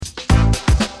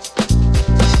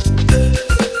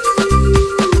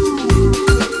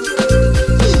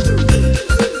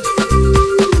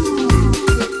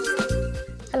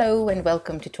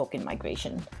welcome to Talking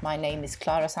Migration. My name is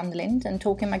Clara Sanderlind and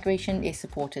Talking Migration is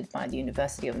supported by the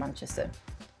University of Manchester.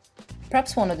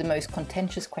 Perhaps one of the most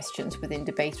contentious questions within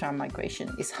debate around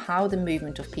migration is how the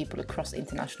movement of people across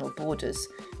international borders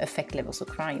affect levels of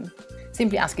crime.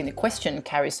 Simply asking the question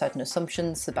carries certain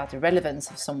assumptions about the relevance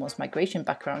of someone's migration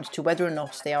background to whether or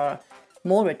not they are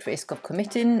more at risk of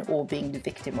committing or being the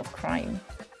victim of crime.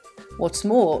 What's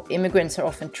more, immigrants are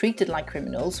often treated like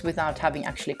criminals without having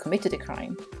actually committed a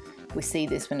crime. We see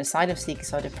this when asylum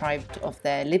seekers are deprived of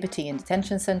their liberty in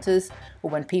detention centres,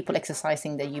 or when people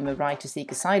exercising their human right to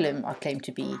seek asylum are claimed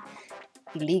to be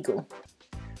illegal.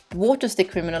 What does the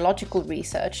criminological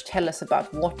research tell us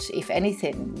about what, if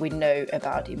anything, we know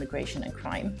about immigration and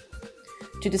crime?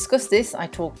 To discuss this, I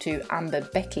talked to Amber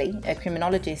Beckley, a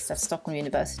criminologist at Stockholm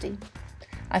University.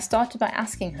 I started by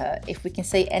asking her if we can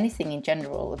say anything in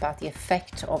general about the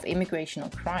effect of immigration on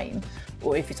crime,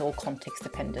 or if it's all context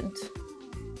dependent.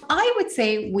 I would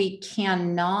say we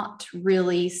cannot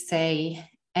really say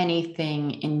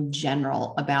anything in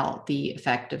general about the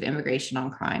effect of immigration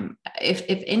on crime. If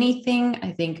anything,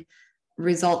 I think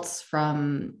results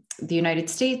from the United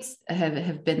States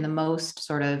have been the most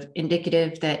sort of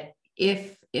indicative that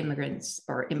if immigrants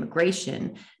or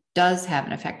immigration does have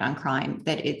an effect on crime,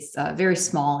 that it's very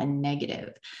small and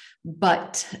negative.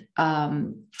 But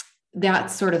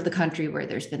that's sort of the country where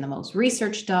there's been the most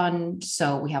research done.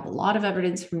 So we have a lot of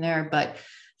evidence from there, but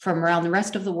from around the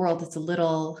rest of the world, it's a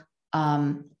little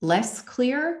less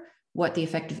clear what the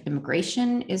effect of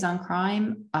immigration is on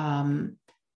crime.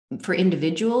 For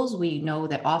individuals, we know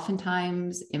that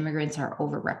oftentimes immigrants are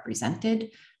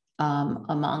overrepresented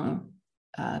among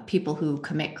people who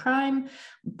commit crime,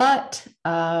 but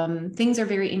things are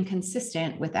very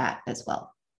inconsistent with that as well.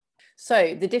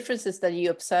 So the differences that you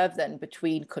observe then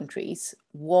between countries,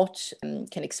 what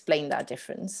can explain that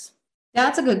difference?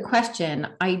 That's a good question.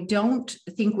 I don't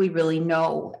think we really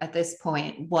know at this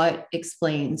point what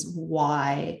explains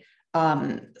why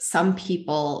some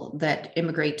people that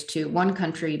immigrate to one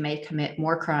country may commit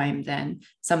more crime than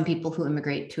some people who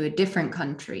immigrate to a different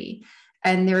country.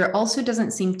 And there also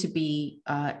doesn't seem to be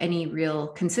any real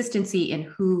consistency in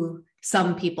who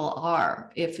some people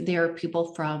are. If they're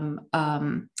people from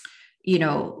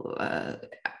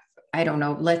I don't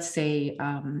know, let's say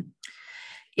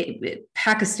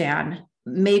Pakistan,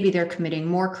 maybe they're committing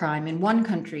more crime in one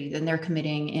country than they're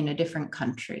committing in a different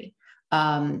country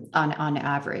on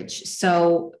average.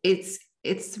 So it's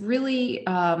really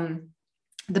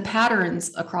the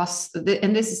patterns across,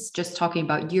 and this is just talking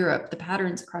about Europe, the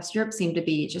patterns across Europe seem to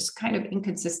be just kind of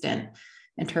inconsistent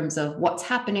in terms of what's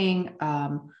happening,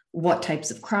 what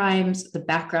types of crimes, the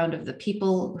background of the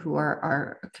people who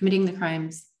are committing the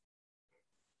crimes.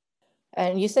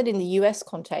 And you said in the US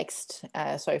context,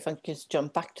 sorry if I could just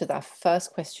jump back to that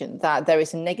first question, that there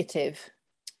is a negative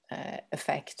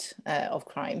effect of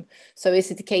crime. So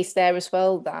is it the case there as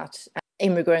well that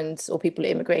immigrants or people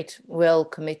who immigrate will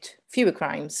commit fewer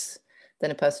crimes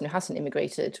than a person who hasn't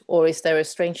immigrated? Or is there a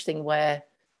strange thing where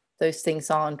those things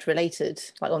aren't related,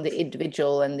 like on the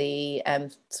individual and the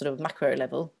sort of macro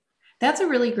level? That's a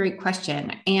really great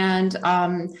question. And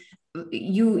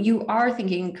you are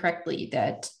thinking correctly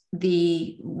that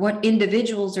what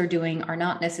individuals are doing are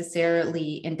not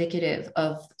necessarily indicative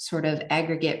of sort of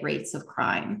aggregate rates of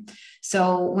crime.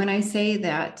 So when I say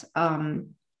that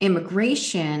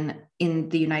immigration in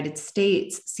the United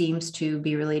States seems to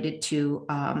be related to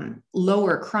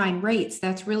lower crime rates,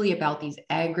 that's really about these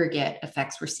aggregate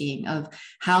effects we're seeing of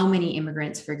how many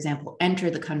immigrants, for example, enter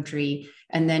the country,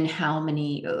 and then how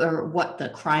many or what the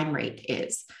crime rate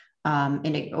is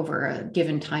over a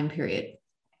given time period.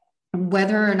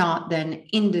 Whether or not then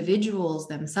individuals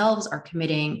themselves are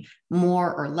committing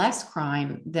more or less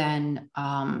crime than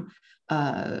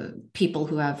people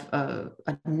who have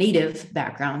a native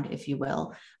background, if you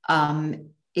will,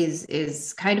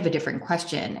 is kind of a different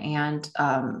question. And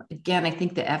again, I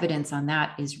think the evidence on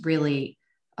that is really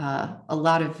a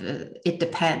lot of it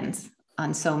depends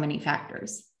on so many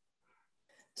factors.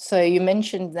 So you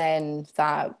mentioned then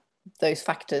that those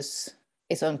factors,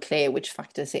 it's unclear which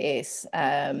factors it is,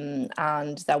 and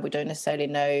that we don't necessarily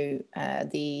know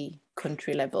the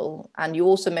country level. And you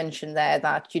also mentioned there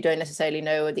that you don't necessarily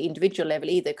know at the individual level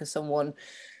either, because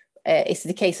it's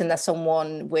the case in that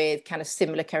someone with kind of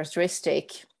similar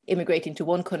characteristic immigrating to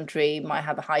one country might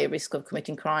have a higher risk of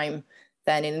committing crime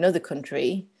than in another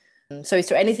country. So is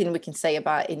there anything we can say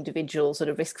about individual sort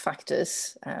of risk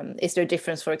factors? Is there a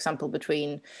difference, for example,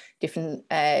 between different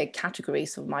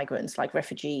categories of migrants, like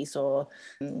refugees or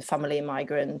family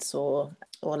migrants or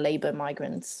labor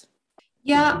migrants?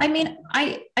 Yeah, I mean,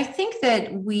 I think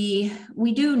that we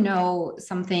do know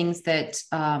some things that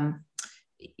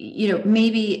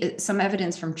maybe some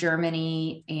evidence from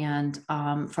Germany and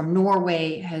from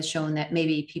Norway has shown that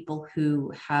maybe people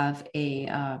who have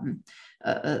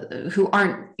who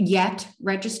aren't yet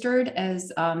registered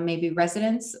as maybe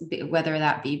residents, whether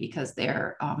that be because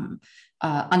they're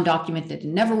undocumented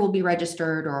and never will be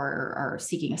registered or are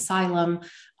seeking asylum,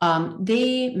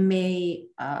 they may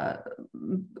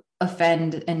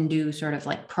offend and do sort of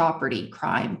like property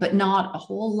crime, but not a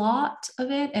whole lot of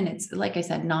it. And it's, like I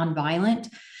said, nonviolent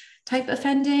type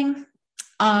offending.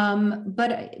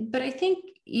 But I think,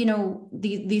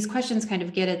 these questions kind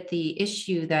of get at the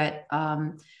issue that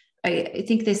I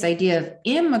think this idea of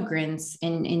immigrants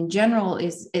in general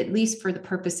is, at least for the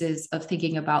purposes of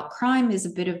thinking about crime, is a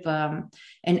bit of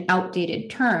an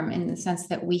outdated term, in the sense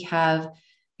that we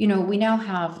now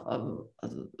have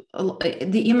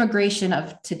the immigration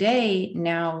of today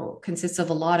now consists of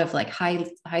a lot of like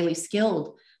highly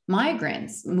skilled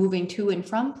migrants moving to and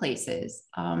from places.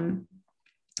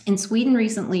 In Sweden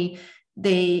recently,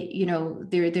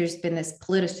 there's been this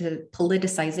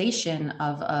politicization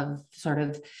of sort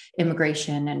of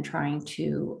immigration and trying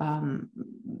to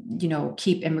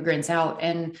keep immigrants out,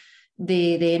 and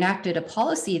they enacted a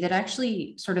policy that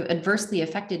actually sort of adversely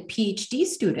affected PhD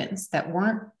students that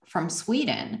weren't from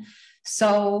Sweden.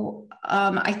 So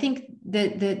I think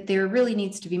that there really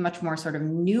needs to be much more sort of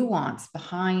nuance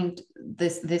behind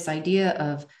this idea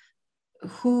of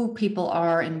who people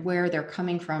are and where they're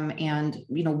coming from, and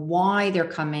why they're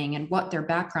coming and what their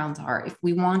backgrounds are, if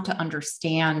we want to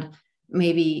understand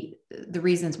maybe the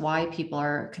reasons why people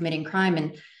are committing crime.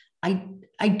 And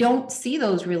I don't see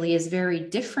those really as very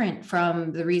different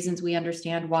from the reasons we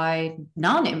understand why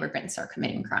non-immigrants are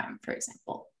committing crime, for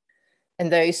example.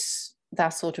 And that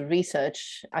sort of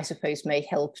research, I suppose, may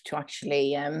help to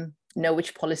actually know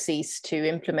which policies to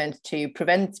implement to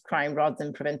prevent crime rather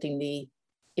than preventing the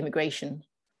immigration.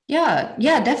 Yeah,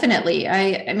 definitely.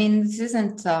 I mean, this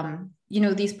isn't,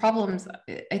 these problems,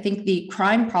 I think the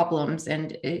crime problems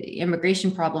and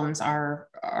immigration problems are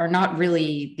not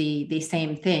really the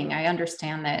same thing. I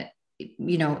understand that,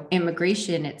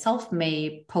 immigration itself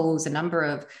may pose a number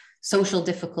of social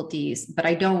difficulties, but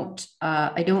I don't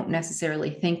necessarily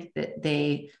think that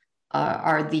they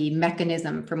are the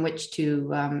mechanism from which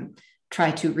to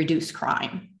try to reduce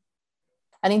crime.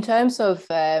 And in terms of,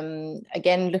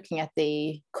 again, looking at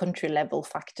the country level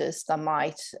factors that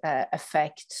might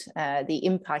affect the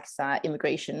impacts that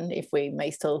immigration, if we may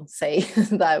still say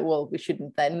that, well, we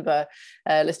shouldn't then, but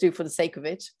let's do it for the sake of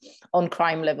it, on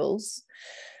crime levels.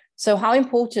 So how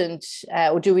important,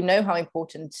 or do we know how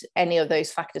important any of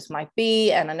those factors might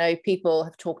be? And I know people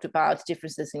have talked about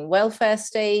differences in welfare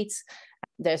states.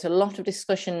 There's a lot of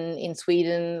discussion in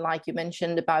Sweden, like you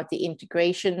mentioned, about the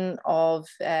integration of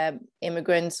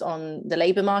immigrants on the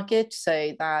labour market,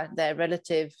 so that their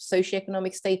relative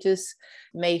socioeconomic status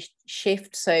may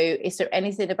shift. So is there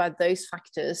anything about those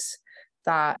factors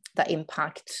that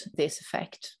impact this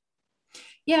effect?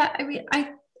 Yeah, I mean,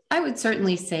 I would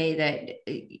certainly say that,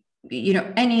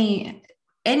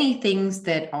 any things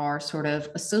that are sort of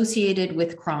associated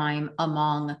with crime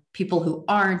among people who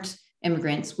aren't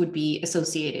immigrants would be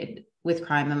associated with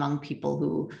crime among people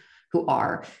who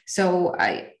are. So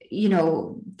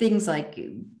things like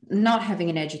not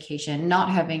having an education, not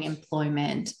having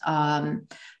employment,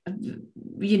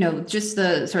 just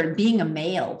the sort of being a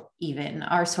male even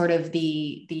are sort of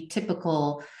the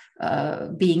typical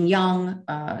being young,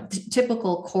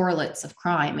 typical correlates of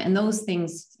crime. And those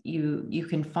things you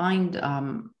can find,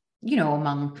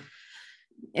 among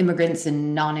immigrants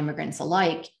and non-immigrants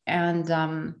alike. And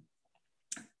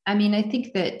I mean, I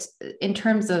think that in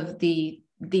terms of the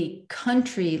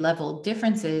country level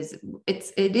differences,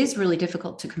 it is really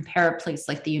difficult to compare a place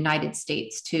like the United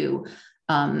States to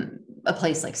a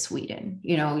place like Sweden.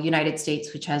 United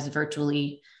States, which has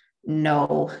virtually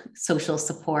no social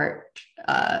support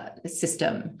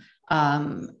system,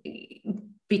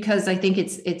 because I think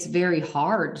it's very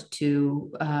hard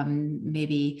to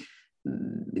maybe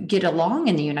get along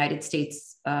in the United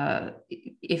States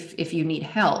if you need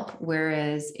help,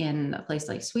 whereas in a place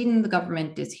like Sweden, the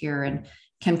government is here and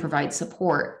can provide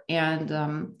support. And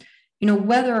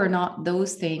whether or not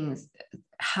those things,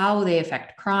 how they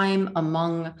affect crime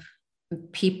among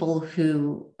people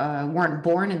who weren't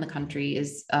born in the country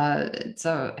is I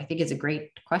think it's a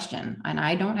great question, and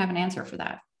I don't have an answer for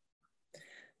that.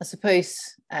 I suppose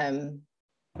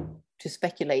to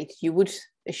speculate, you would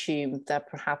assume that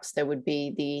perhaps there would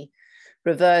be the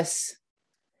reverse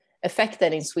effect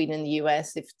then in Sweden and the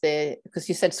US, because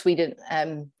you said Sweden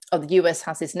or the US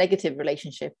has this negative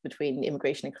relationship between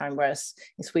immigration and crime, whereas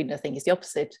in Sweden I think it's the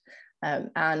opposite.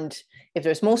 And if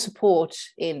there's more support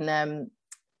in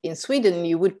in Sweden,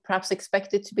 you would perhaps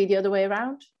expect it to be the other way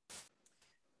around?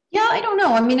 Yeah, I don't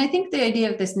know. I mean, I think the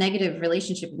idea of this negative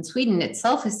relationship in Sweden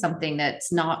itself is something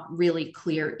that's not really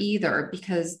clear either,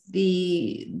 because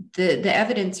the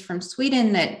evidence from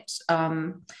Sweden that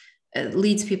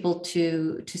leads people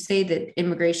to say that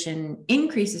immigration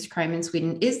increases crime in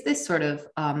Sweden is this sort of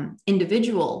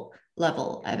individual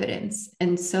level evidence.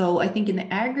 And so I think in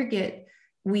the aggregate,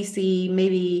 we see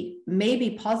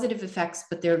maybe positive effects,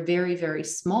 but they're very, very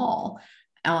small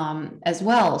as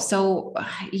well. So,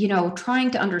 trying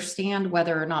to understand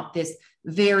whether or not this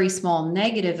very small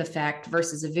negative effect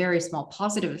versus a very small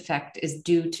positive effect is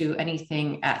due to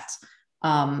anything at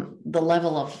the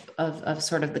level of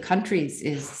sort of the countries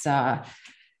is,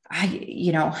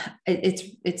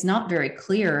 it's not very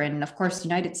clear. And of course, the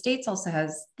United States also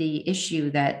has the issue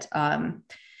that,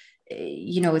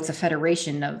 it's a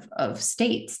federation of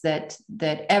states that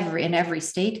every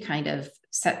state kind of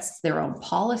sets their own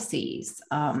policies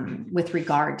with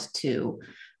regard to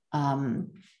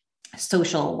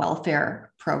social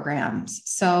welfare programs.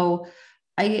 So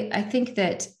I think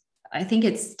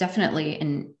it's definitely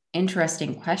an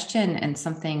interesting question, and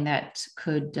something that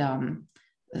could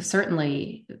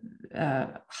certainly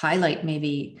highlight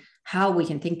maybe how we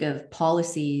can think of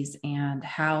policies and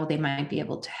how they might be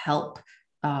able to help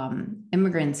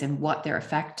immigrants and what their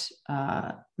effect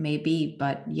may be.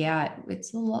 But yeah,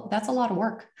 that's a lot of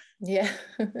work. Yeah.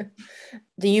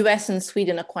 The US and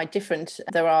Sweden are quite different.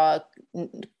 There are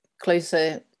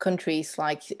closer countries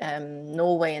like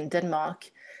Norway and Denmark.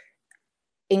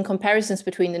 In comparisons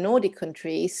between the Nordic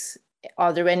countries,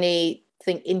 are there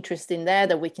anything interesting there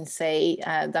that we can say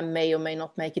that may or may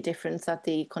not make a difference at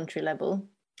the country level?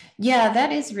 Yeah,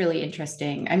 that is really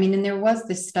interesting. I mean, and there was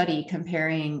this study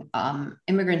comparing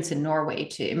immigrants in Norway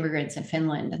to immigrants in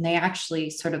Finland, and they actually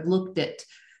sort of looked at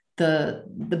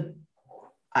the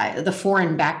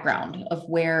foreign background of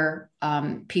where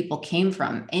people came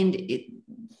from, and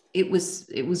it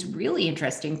was really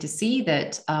interesting to see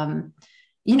that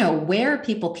where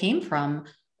people came from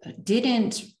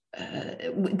didn't.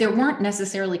 There weren't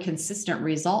necessarily consistent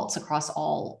results across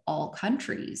all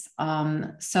countries.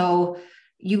 So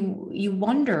you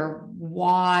wonder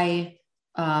why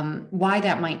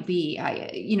that might be.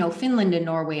 Finland and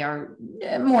Norway are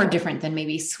more different than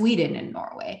maybe Sweden and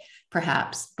Norway,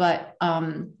 perhaps, but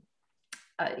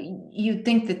you'd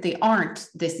think that they aren't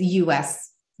this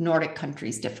U.S. Nordic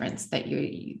countries difference that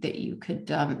you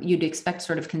could you'd expect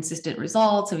sort of consistent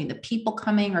results. I mean, the people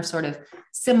coming are sort of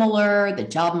similar, the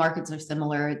job markets are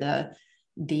similar,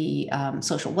 the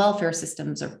social welfare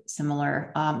systems are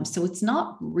similar. So it's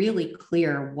not really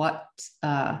clear why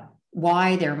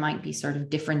there might be sort of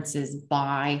differences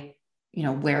by,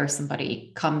 where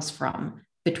somebody comes from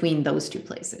between those two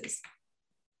places.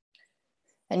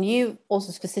 And you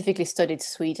also specifically studied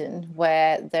Sweden,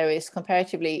 where there is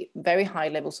comparatively very high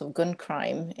levels of gun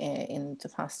crime in the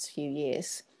past few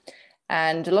years.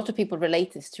 And a lot of people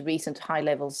relate this to recent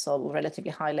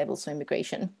relatively high levels of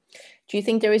immigration. Do you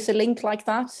think there is a link like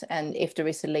that? And if there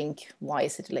is a link, why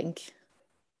is it a link?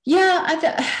 Yeah,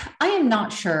 I am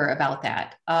not sure about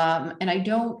that. And I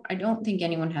don't think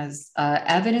anyone has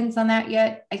evidence on that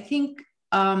yet. I think,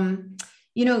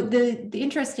 the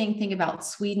interesting thing about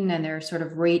Sweden and their sort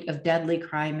of rate of deadly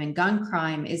crime and gun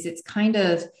crime is it's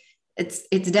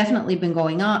definitely been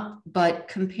going up, but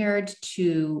compared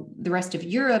to the rest of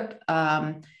Europe,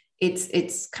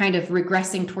 it's kind of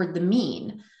regressing toward the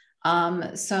mean.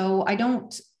 So I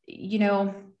don't,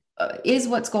 is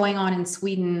what's going on in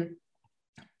Sweden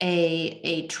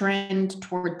a trend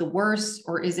toward the worse,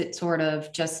 or is it sort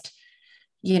of just,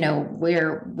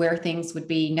 where things would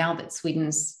be now that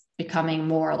Sweden's becoming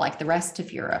more like the rest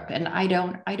of Europe? And I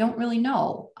don't really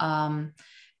know.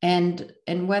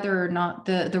 And whether or not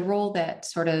the role that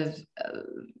sort of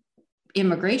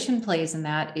immigration plays in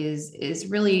that is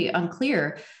really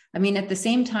unclear. I mean, at the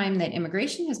same time that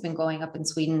immigration has been going up in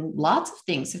Sweden, lots of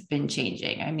things have been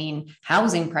changing. I mean,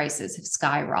 housing prices have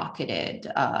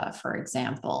skyrocketed, for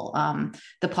example.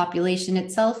 The population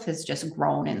itself has just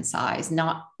grown in size,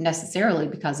 not necessarily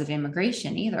because of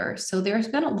immigration either. So there's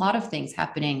been a lot of things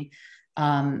happening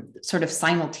sort of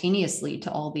simultaneously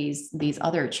to all these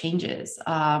other changes.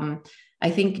 I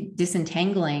think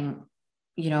disentangling,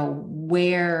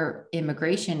 where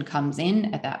immigration comes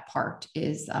in at that part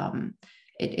is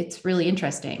it's really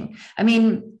interesting. I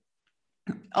mean,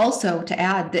 also to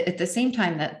add that at the same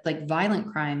time that like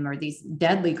violent crime or these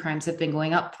deadly crimes have been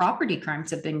going up, property crimes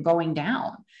have been going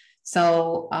down.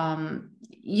 So,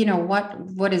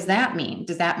 what does that mean?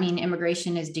 Does that mean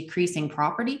immigration is decreasing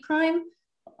property crime?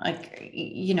 I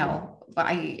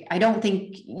don't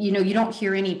think, you don't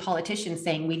hear any politicians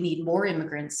saying we need more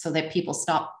immigrants so that people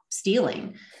stop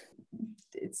stealing.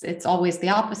 It's always the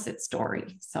opposite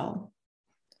story. So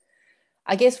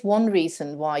I guess one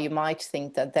reason why you might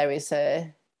think that there is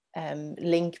a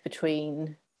link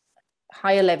between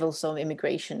higher levels of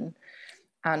immigration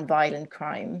and violent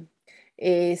crime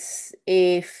is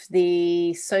if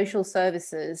the social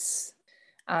services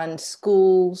and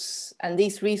schools and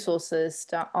these resources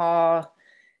that are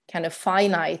kind of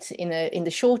finite in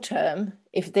the short term,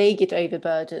 if they get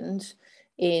overburdened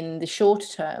in the short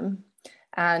term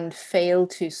and fail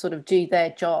to sort of do their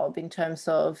job in terms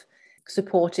of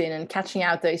supporting and catching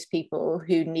out those people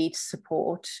who need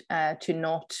support to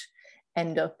not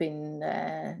end up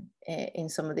in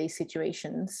some of these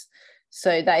situations.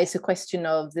 So that is a question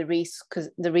of the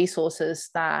resources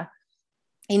that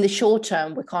in the short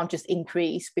term we can't just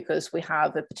increase because we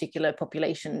have a particular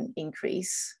population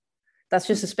increase. That's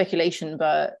just a speculation,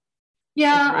 but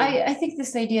yeah, I think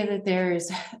this idea that there's,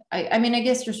 I mean, I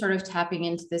guess you're sort of tapping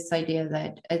into this idea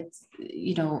that it's,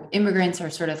 immigrants are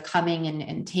sort of coming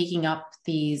and taking up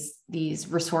these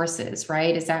resources,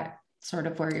 right? Is that sort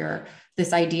of where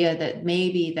this idea that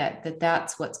maybe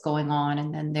that's what's going on,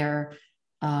 and then they're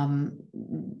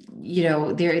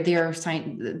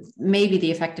maybe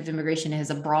the effect of immigration has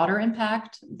a broader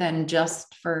impact than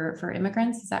just for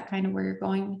immigrants? Is that kind of where you're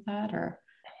going with that, or?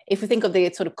 If we think of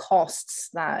the sort of costs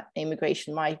that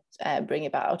immigration might bring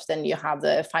about, then you have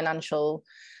the financial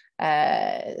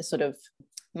sort of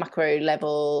macro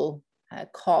level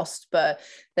cost, but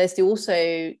there's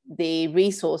also the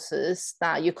resources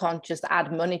that you can't just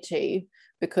add money to,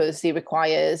 because it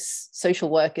requires social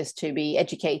workers to be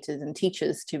educated and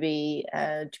teachers to be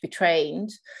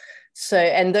trained. So,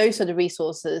 and those are the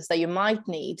resources that you might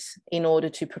need in order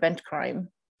to prevent crime.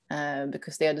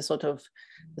 Because they are the sort of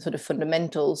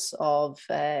fundamentals of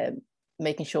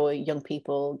making sure young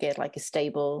people get like a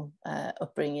stable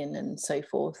upbringing and so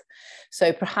forth.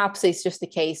 So perhaps it's just the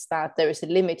case that there is a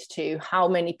limit to how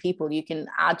many people you can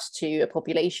add to a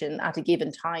population at a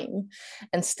given time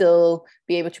and still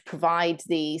be able to provide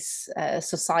these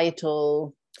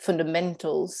societal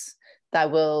fundamentals that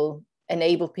will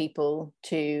enable people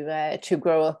to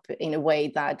grow up in a way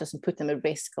that doesn't put them at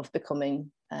risk of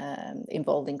becoming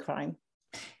involved in crime.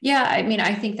 Yeah, I mean,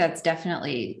 I think that's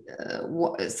definitely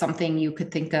something you could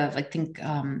think of. I think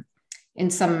in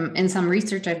some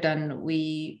research I've done,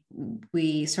 we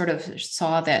sort of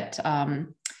saw that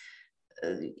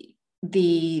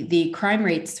the crime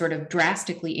rates sort of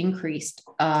drastically increased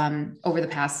over the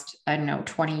past,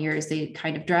 20 years. They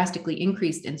kind of drastically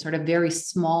increased in sort of very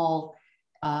small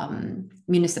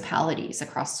municipalities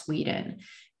across Sweden.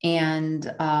 And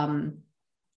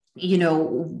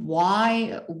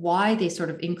why they sort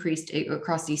of increased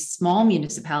across these small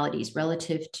municipalities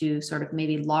relative to sort of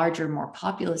maybe larger, more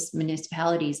populous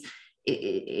municipalities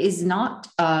is not,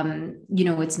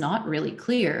 it's not really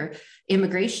clear.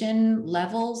 Immigration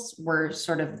levels were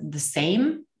sort of the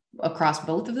same across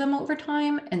both of them over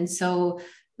time. And so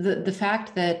the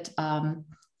fact that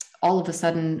all of a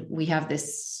sudden we have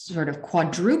this sort of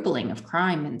quadrupling of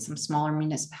crime in some smaller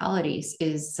municipalities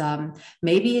is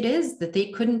maybe it is that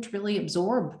they couldn't really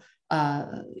absorb,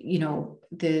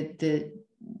 the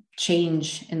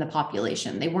change in the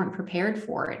population. They weren't prepared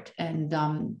for it. And,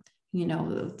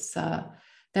 it's,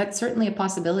 that's certainly a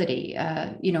possibility.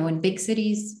 In big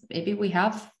cities, maybe we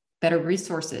have better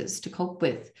resources to cope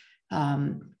with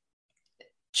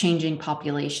changing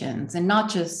populations, and not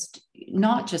just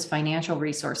financial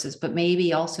resources, but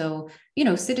maybe also,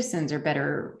 citizens are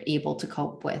better able to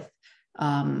cope with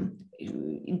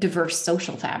diverse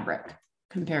social fabric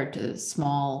compared to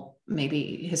small,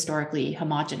 maybe historically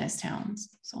homogenous towns.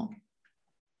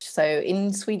 So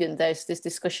in Sweden, there's this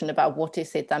discussion about what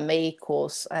is it that may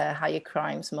cause higher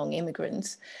crimes among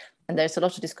immigrants. And there's a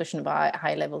lot of discussion about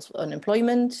high levels of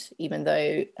unemployment, even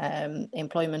though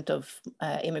employment of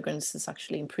immigrants has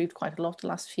actually improved quite a lot the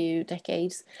last few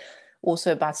decades.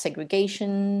 Also about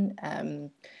segregation,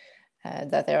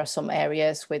 that there are some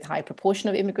areas with high proportion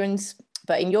of immigrants.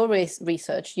 But in your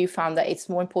research, you found that it's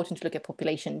more important to look at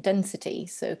population density.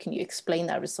 So can you explain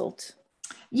that result?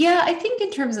 Yeah, I think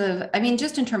in terms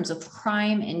of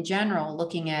crime in general,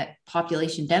 looking at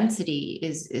population density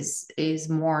is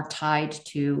more tied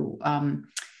to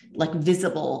like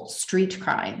visible street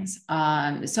crimes.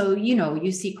 So,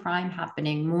 you see crime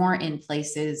happening more in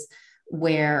places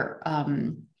where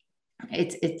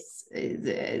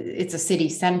it's a city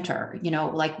center,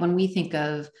 like when we think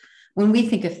of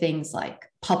things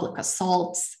like public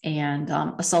assaults and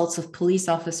assaults of police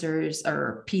officers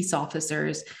or peace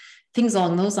officers, things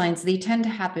along those lines, they tend to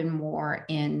happen more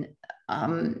in,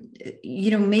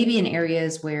 maybe in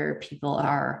areas where people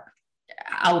are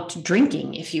out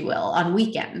drinking, if you will, on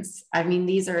weekends. I mean,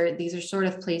 these are sort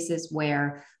of places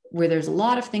where there's a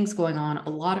lot of things going on, a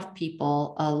lot of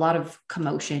people, a lot of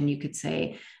commotion, you could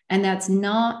say. And that's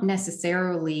not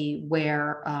necessarily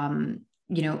where,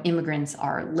 immigrants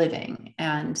are living.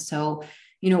 And so,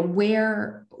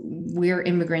 where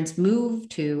immigrants move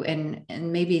to,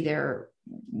 and maybe their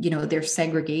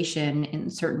segregation in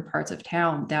certain parts of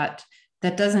town, that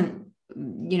doesn't,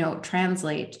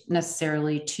 translate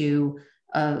necessarily to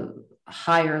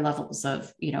higher levels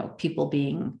of, people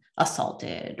being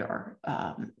assaulted or,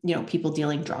 people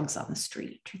dealing drugs on the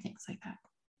street or things like that.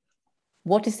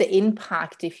 What is the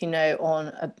impact, if you know, on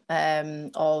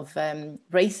of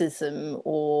racism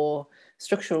or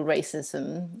structural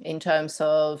racism in terms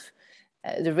of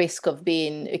the risk of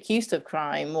being accused of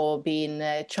crime or being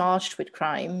charged with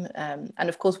crime? And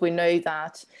of course, we know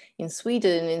that in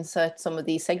Sweden, in some of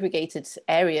these segregated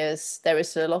areas, there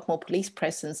is a lot more police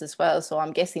presence as well. So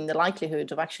I'm guessing the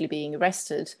likelihood of actually being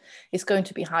arrested is going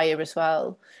to be higher as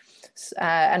well.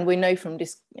 And we know from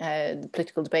this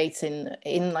political debates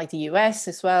in like the US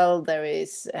as well, there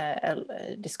is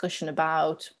a discussion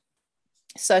about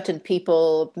certain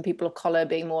people of color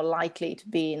being more likely to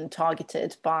be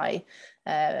targeted by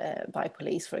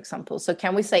police, for example. So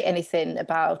can we say anything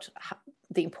about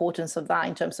the importance of that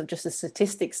in terms of just the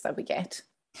statistics that we get?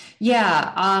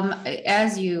 Yeah,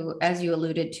 as you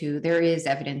alluded to, there is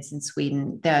evidence in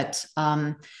Sweden that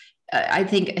I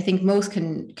think most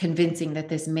convincing that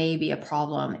this may be a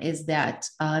problem is that,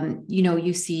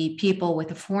 you see people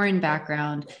with a foreign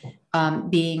background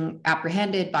being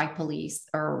apprehended by police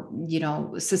or,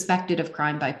 suspected of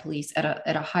crime by police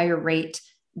at a higher rate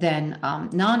than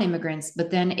non-immigrants,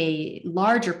 but then a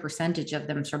larger percentage of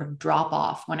them sort of drop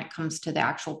off when it comes to the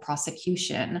actual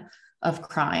prosecution of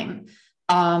crime.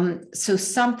 So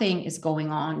something is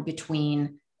going on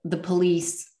between the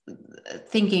police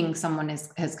thinking someone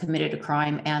has committed a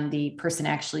crime and the person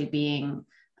actually being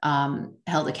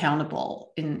held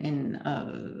accountable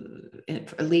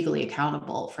legally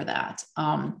accountable for that.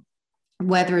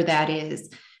 Whether that is,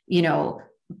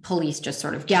 police just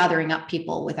sort of gathering up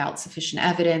people without sufficient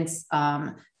evidence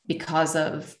because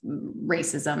of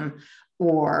racism,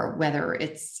 or whether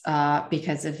it's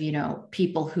because of,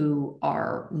 people who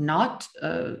are not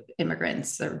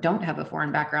immigrants or don't have a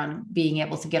foreign background being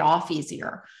able to get off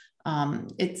easier.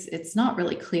 It's not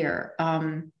really clear.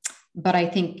 But I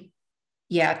think,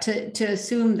 to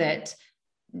assume that,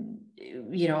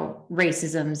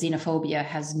 racism, xenophobia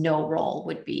has no role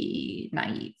would be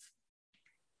naive.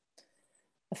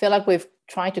 I feel like we've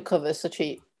tried to cover such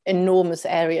an enormous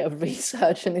area of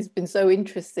research, and it's been so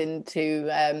interesting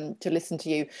to listen to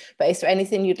you. But is there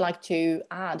anything you'd like to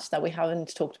add that we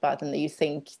haven't talked about and that you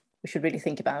think we should really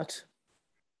think about?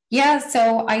 Yeah,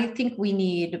 so I think we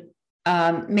need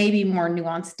maybe more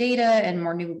nuanced data and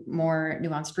more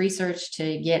nuanced research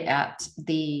to get at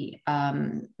the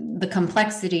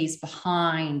complexities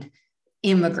behind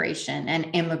immigration and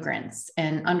immigrants,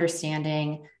 and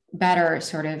understanding better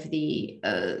sort of the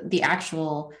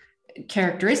actual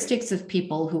characteristics of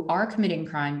people who are committing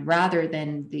crime, rather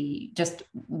than just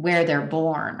where they're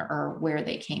born or where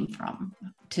they came from,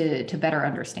 to better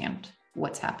understand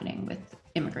what's happening with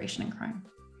immigration and crime.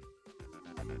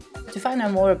 To find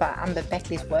out more about Amber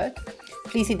Beckley's work,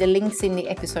 please see the links in the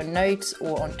episode notes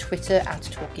or on Twitter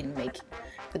 @TalkingMig.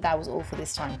 But that was all for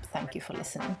this time. Thank you for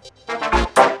listening.